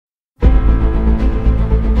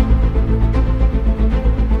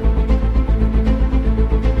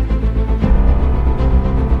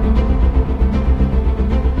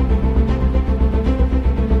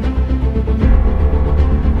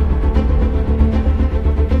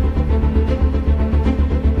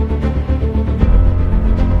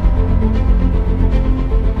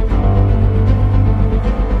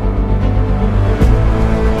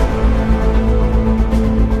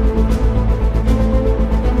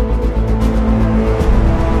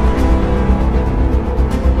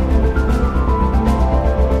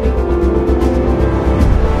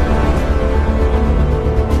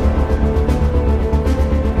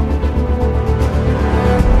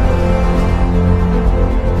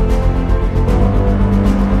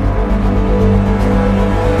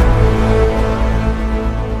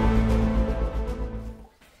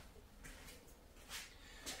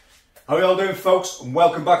folks, and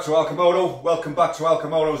welcome back to ALCHEMOTO. Welcome back to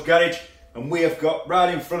ALCHEMOTO's garage, and we have got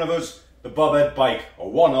right in front of us the BoBHEAD bike, or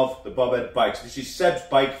one of the BoBHEAD bikes. This is Seb's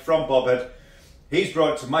bike from BoBHEAD. He's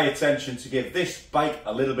brought it to my attention to give this bike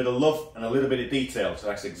a little bit of love and a little bit of detail, so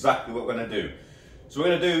that's exactly what we're going to do. So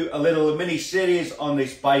we're going to do a little mini series on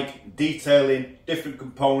this bike, detailing different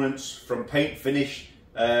components from paint finish,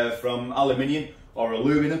 from aluminium or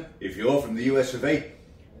aluminum if you're from the US of A.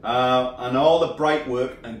 And all the bright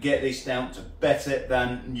work, and get this down to better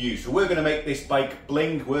than new. So we're going to make this bike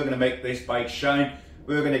bling, we're going to make this bike shine,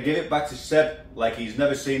 we're going to give it back to Seb like he's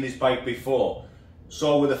never seen this bike before.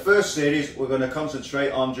 So with the first series, we're going to concentrate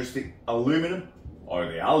on just the aluminum, or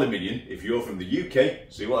the aluminium if you're from the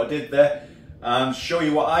UK, see what I did there, and show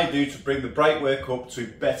you what I do to bring the bright work up to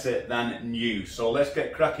better than new. So let's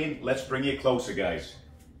get cracking, let's bring you closer, guys.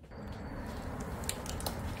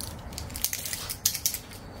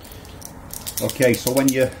 Okay, so when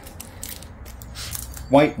your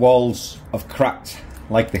white walls have cracked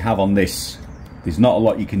like they have on this, there's not a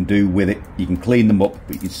lot you can do with it. You can clean them up,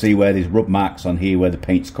 but you can see where there's rub marks on here where the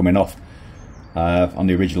paint's coming off on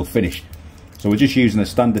the original finish. So we're just using a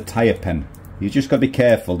standard tyre pen. You've just got to be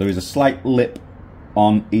careful. There is a slight lip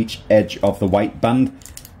on each edge of the white band,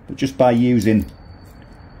 but just by using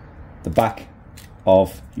the back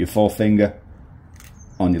of your forefinger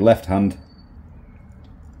on your left hand,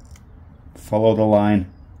 follow the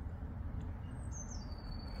line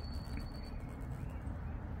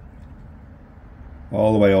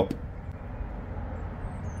all the way up,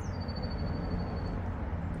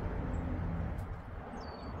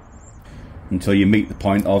 until you meet the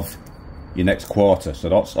point of your next quarter. So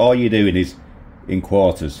that's all you're doing, is in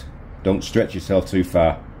quarters. Don't stretch yourself too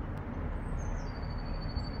far.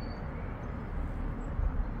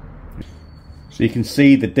 So you can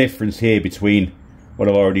see the difference here between what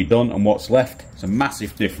I've already done and what's left. It's a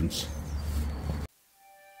massive difference.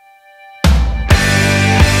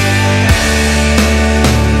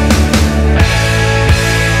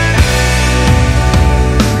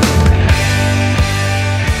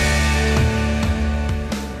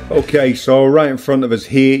 Okay, so right in front of us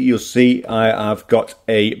here, you'll see I have got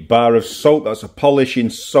a bar of soap. That's a polishing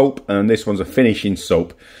soap, and this one's a finishing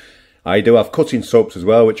soap. I do have cutting soaps as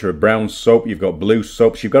well, which are a brown soap. You've got blue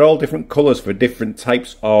soaps. You've got all different colours for different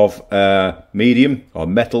types of medium or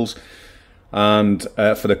metals, and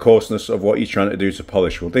for the coarseness of what you're trying to do to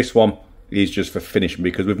polish. Well, this one is just for finishing,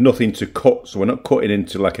 because we've nothing to cut, so we're not cutting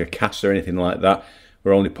into like a cast or anything like that.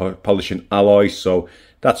 We're only polishing alloys, so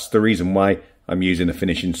that's the reason why I'm using a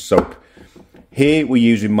finishing soap. Here we're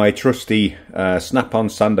using my trusty snap-on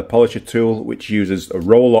sander polisher tool, which uses a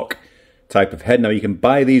roll-lock type of head. Now you can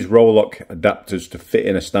buy these roll-lock adapters to fit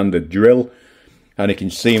in a standard drill, and you can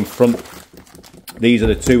see in front, these are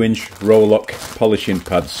the 2-inch roll-lock polishing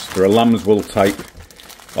pads. They're a lambswool type,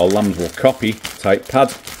 or lambswool copy type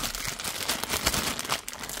pad.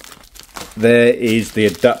 There is the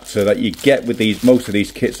adapter that you get with these, most of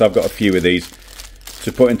these kits. I've got a few of these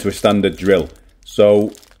to put into a standard drill.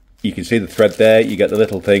 So you can see the thread there, you get the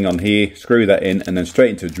little thing on here, screw that in, and then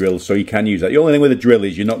straight into the drill, so you can use that. The only thing with a drill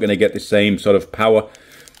is you're not going to get the same sort of power,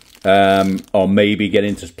 or maybe get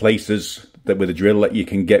into places that with a drill that you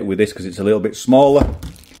can get with this, because it's a little bit smaller.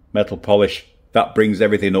 Metal polish, that brings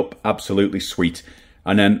everything up absolutely sweet.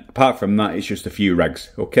 And then apart from that, it's just a few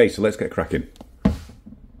rags. Okay, so let's get cracking.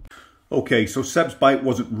 Okay, so Seb's bike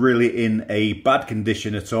wasn't really in a bad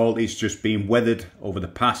condition at all. It's just been weathered over the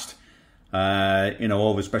past. You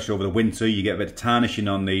know, especially over the winter, you get a bit of tarnishing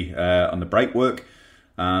on the brake work,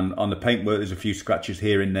 and on the paint work there's a few scratches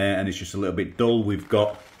here and there, and it's just a little bit dull. We've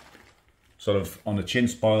got sort of on the chin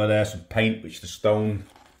spoiler there some paint, which the stone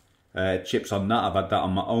chips on that. I've had that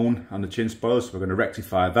on my own on the chin spoiler, so we're going to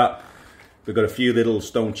rectify that. We've got a few little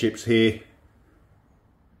stone chips here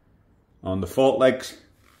on the fork legs,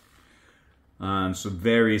 and some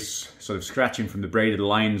various sort of scratching from the braided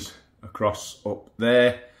lines across up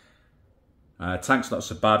there. Tank's not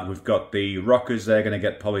so bad. We've got the rockers, they're going to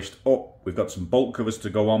get polished up. We've got some bolt covers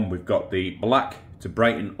to go on. We've got the black to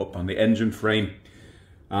brighten up on the engine frame.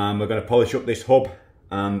 We're going to polish up this hub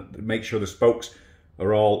and make sure the spokes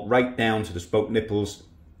are all right down to the spoke nipples,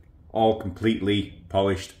 all completely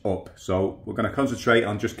polished up. So we're going to concentrate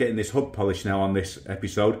on just getting this hub polished now on this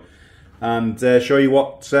episode, and show you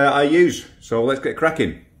what I use. So let's get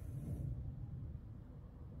cracking.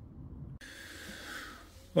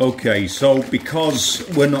 Okay, so because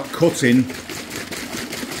we're not cutting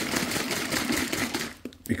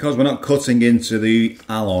into the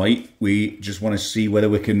alloy, we just want to see whether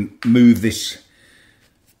we can move this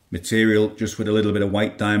material just with a little bit of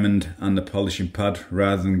white diamond and the polishing pad,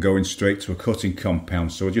 rather than going straight to a cutting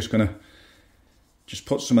compound. So we're just going to just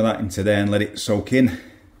put some of that into there and let it soak in.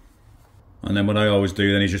 And then what I always do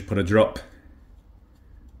then is just put a drop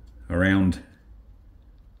around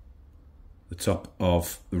the top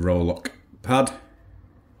of the roll lock pad.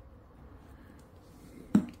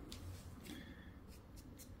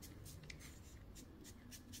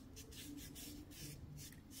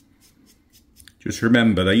 Just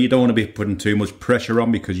remember that you don't want to be putting too much pressure on,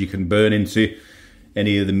 because you can burn into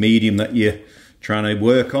any of the medium that you're trying to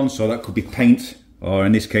work on. So that could be paint, or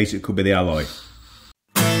in this case it could be the alloy.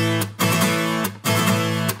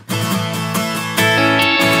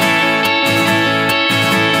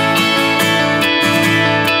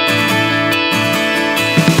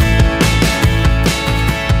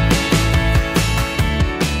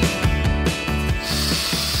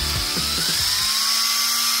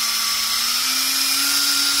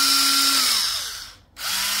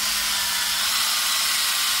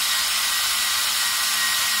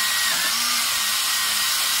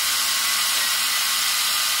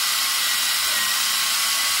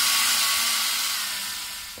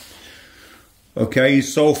 Okay,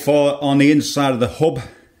 so for on the inside of the hub,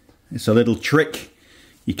 it's a little trick.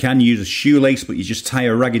 You can use a shoelace, but you just tie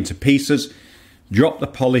a rag into pieces, drop the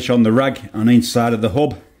polish on the rag on the inside of the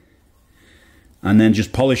hub, and then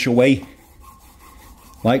just polish away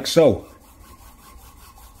like so.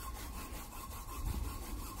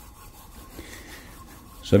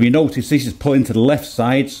 So if you notice, this is pulling to the left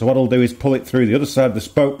side, so what I'll do is pull it through the other side of the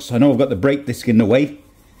spokes. I know I've got the brake disc in the way,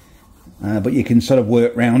 but you can sort of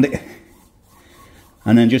work around it.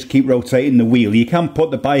 And then just keep rotating the wheel. You can put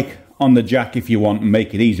the bike on the jack if you want and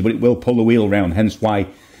make it easy, but it will pull the wheel round, hence why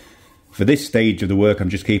for this stage of the work I'm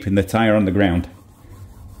just keeping the tyre on the ground.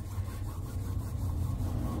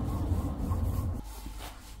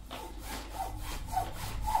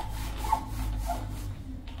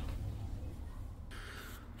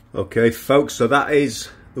 Okay folks, so that is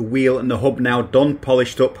the wheel and the hub now done,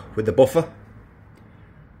 polished up with the buffer.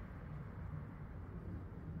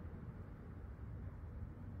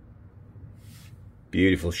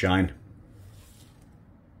 Beautiful shine.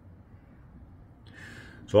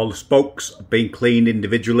 So all the spokes have been cleaned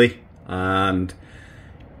individually, and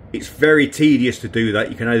it's very tedious to do that.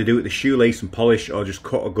 You can either do it with the shoelace and polish, or just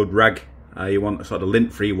cut a good rag. You want a sort of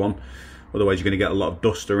lint free one, otherwise you're going to get a lot of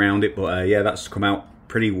dust around it. But yeah, that's come out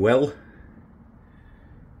pretty well.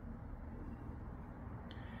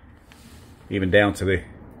 Even down to the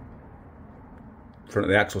front of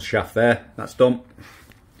the axle shaft there, that's done.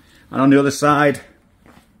 And on the other side,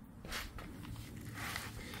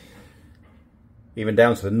 even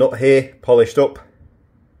down to the nut here, polished up.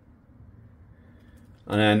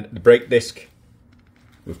 And then the brake disc,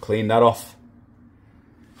 we've cleaned that off.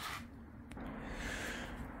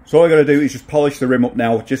 So all I got to do is just polish the rim up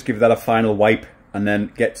now, just give that a final wipe, and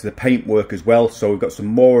then get to the paint work as well. So we've got some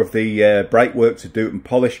more of the brake work to do and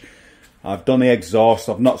polish. I've done the exhaust,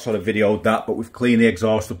 I've not sort of videoed that, but we've cleaned the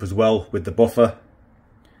exhaust up as well with the buffer,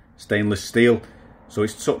 stainless steel. So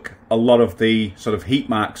it's took a lot of the sort of heat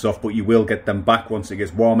marks off, but you will get them back once it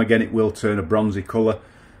gets warm again. It will turn a bronzy colour.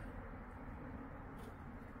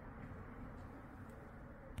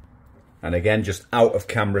 And again, just out of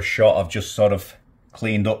camera shot, I've just sort of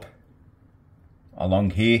cleaned up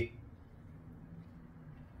along here.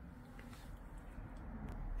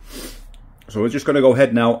 So we're just going to go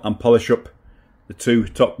ahead now and polish up the two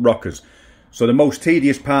top rockers. So the most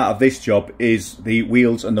tedious part of this job is the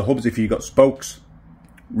wheels and the hubs if you've got spokes.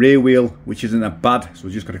 Rear wheel, which isn't that bad, so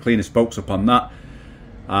we're just going to clean the spokes up on that.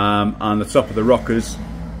 On the top of the rockers,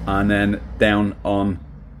 and then down on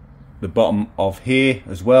the bottom of here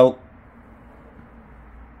as well.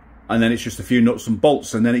 And then it's just a few nuts and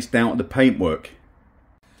bolts, and then it's down to the paintwork.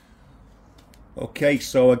 Okay,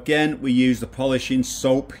 so again, we use the polishing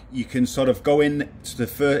soap. You can sort of go into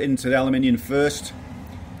the aluminium first,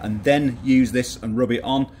 and then use this and rub it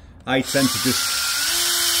on. I tend to just...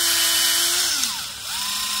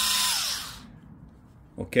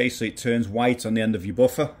 Okay, so it turns white on the end of your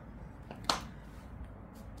buffer.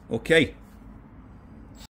 Okay.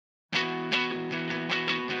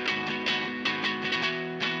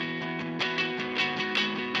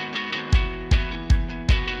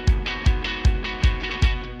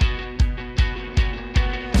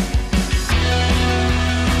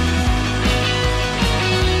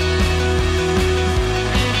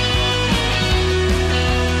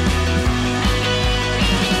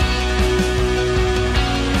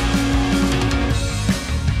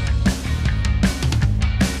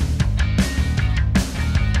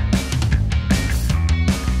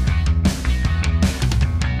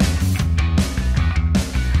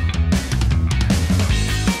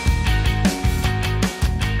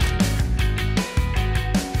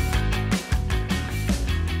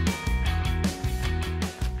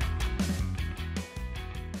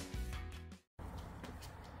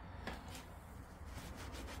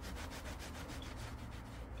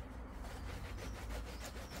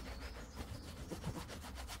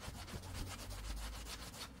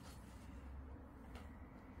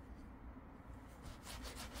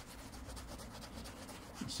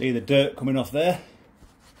 See the dirt coming off there?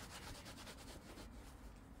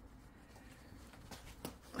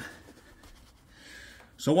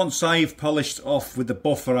 So once I've polished off with the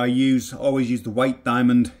buffer, I always use the white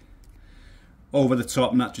diamond over the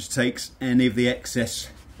top, and that just takes any of the excess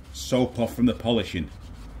soap off from the polishing.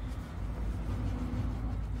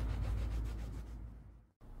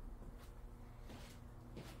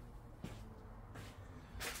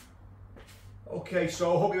 Okay,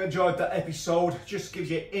 so I hope you enjoyed that episode. Just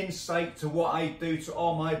gives you insight to what I do to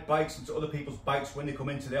all my bikes and to other people's bikes when they come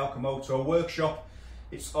into the ALCHEMOTO workshop.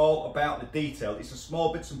 It's all about the detail. It's the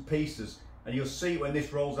small bits and pieces, and you'll see when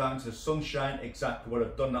this rolls out into the sunshine exactly what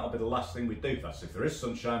I've done. That'll be the last thing we do. That's if there is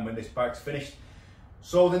sunshine when this bike's finished.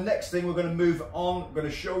 So the next thing, we're going to move on. I'm going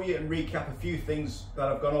to show you and recap a few things that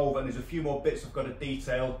I've gone over, and there's a few more bits I've got to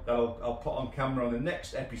detail that I'll put on camera on the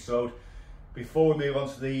next episode before we move on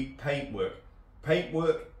to the paintwork.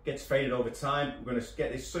 Paintwork gets faded over time. We're going to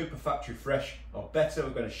get this super factory fresh or better. We're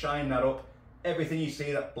going to shine that up. Everything you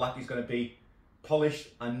see that black is going to be polished,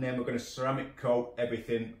 and then we're going to ceramic coat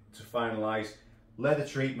everything to finalise. Leather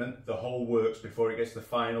treatment, the whole works before it gets the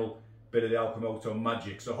final bit of the ALCHEMOTO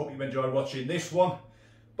magic. So I hope you've enjoyed watching this one.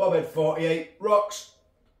 BoBHEAD 48 rocks.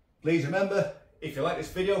 Please remember, if you like this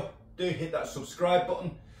video, do hit that subscribe button.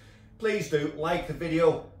 Please do like the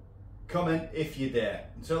video, comment if you dare.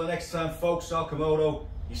 Until the next time folks, ALCHEMOTO,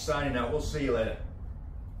 you're signing out. We'll see you later.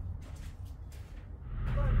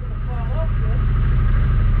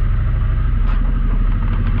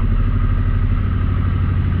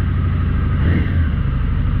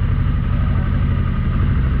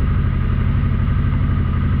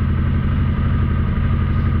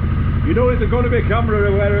 You know there's going to be a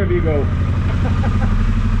camera wherever you go.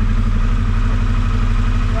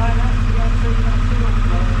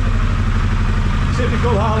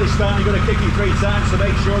 Typical Harley stand, you've got to kick it 3 times to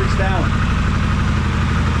make sure it's down.